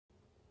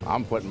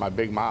I'm putting my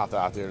big mouth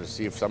out there to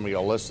see if somebody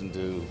will listen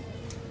to,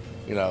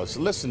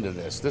 listen to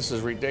this. This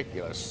is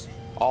ridiculous.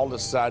 All of a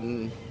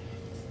sudden,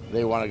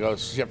 they want to go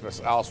ship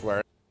us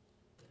elsewhere.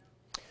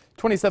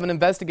 27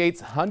 investigates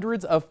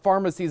hundreds of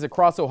pharmacies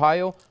across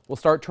Ohio will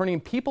start turning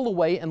people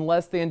away in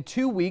less than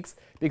 2 weeks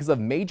because of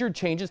major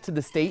changes to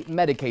the state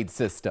Medicaid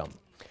system.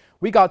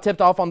 We got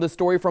tipped off on this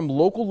story from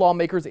local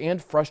lawmakers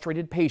and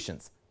frustrated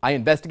patients. I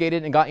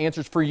investigated and got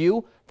answers for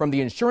you from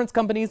the insurance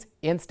companies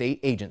and state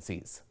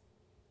agencies.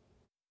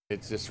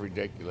 It's just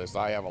ridiculous.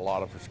 I have a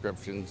lot of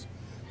prescriptions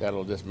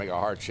that'll just make a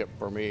hardship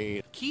for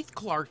me. Keith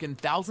Clark and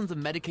thousands of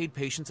Medicaid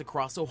patients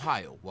across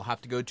Ohio will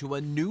have to go to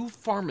a new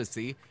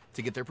pharmacy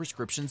to get their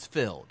prescriptions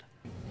filled.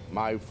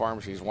 My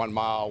pharmacy is 1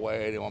 mile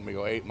away. They want me to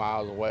go 8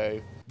 miles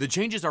away. The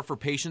changes are for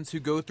patients who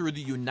go through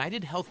the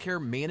United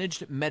Healthcare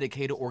Managed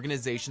Medicaid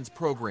Organizations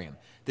program.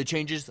 The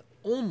changes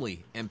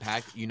only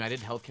impact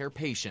United Healthcare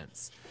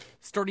patients.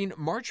 Starting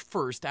March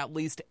 1st, at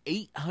least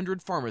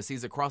 800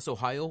 pharmacies across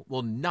Ohio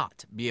will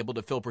not be able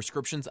to fill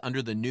prescriptions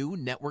under the new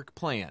network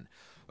plan.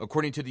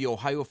 According to the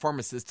Ohio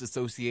Pharmacists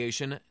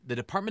Association, the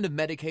Department of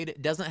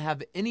Medicaid doesn't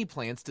have any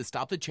plans to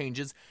stop the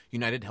changes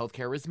United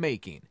Healthcare is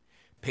making.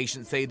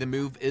 Patients say the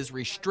move is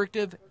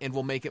restrictive and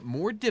will make it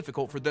more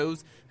difficult for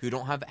those who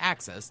don't have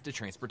access to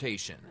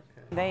transportation.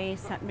 They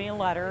sent me a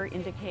letter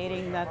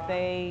indicating that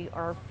they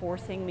are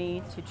forcing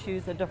me to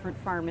choose a different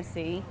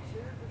pharmacy,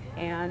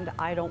 and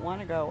I don't want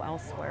to go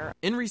elsewhere.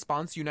 In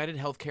response, United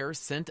Healthcare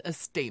sent a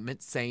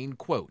statement saying,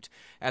 quote,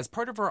 as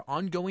part of our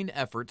ongoing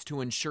efforts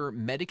to ensure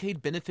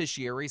Medicaid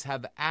beneficiaries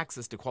have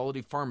access to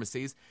quality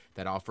pharmacies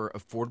that offer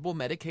affordable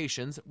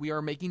medications, we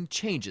are making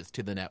changes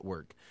to the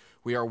network.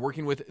 We are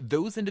working with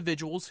those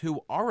individuals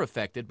who are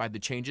affected by the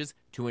changes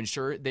to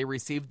ensure they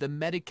receive the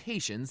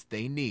medications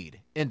they need,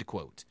 end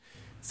quote.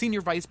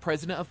 Senior Vice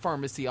President of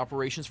Pharmacy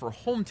Operations for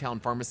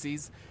Hometown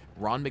Pharmacies,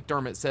 Ron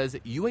McDermott, says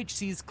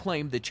UHC's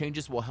claim the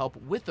changes will help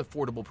with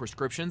affordable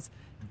prescriptions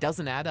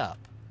doesn't add up.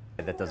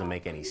 That doesn't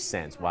make any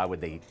sense. Why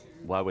would the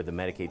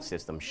Medicaid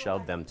system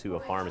shove them to a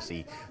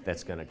pharmacy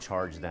that's going to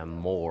charge them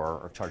more,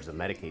 or charge the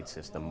Medicaid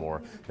system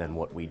more than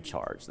what we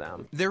charge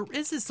them? There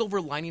is a silver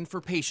lining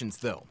for patients,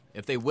 though.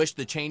 If they wish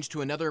to change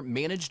to another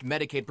managed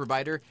Medicaid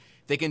provider,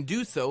 they can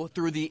do so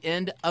through the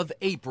end of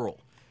April.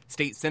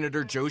 State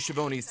Senator Joe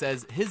Schiavone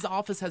says his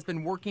office has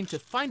been working to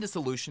find a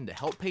solution to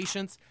help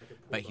patients,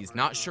 but he's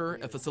not sure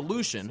if a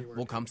solution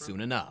will come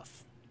soon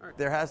enough.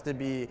 There has to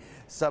be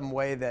some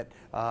way that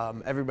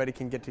everybody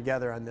can get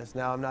together on this.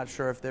 Now, I'm not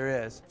sure if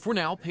there is. For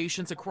now,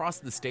 patients across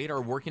the state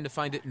are working to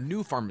find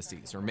new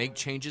pharmacies or make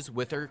changes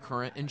with their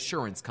current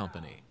insurance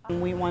company.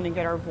 We want to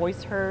get our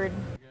voice heard.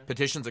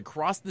 Petitions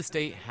across the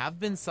state have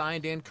been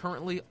signed and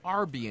currently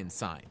are being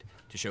signed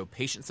to show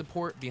patient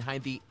support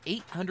behind the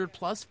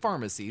 800-plus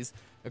pharmacies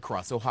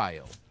across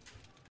Ohio.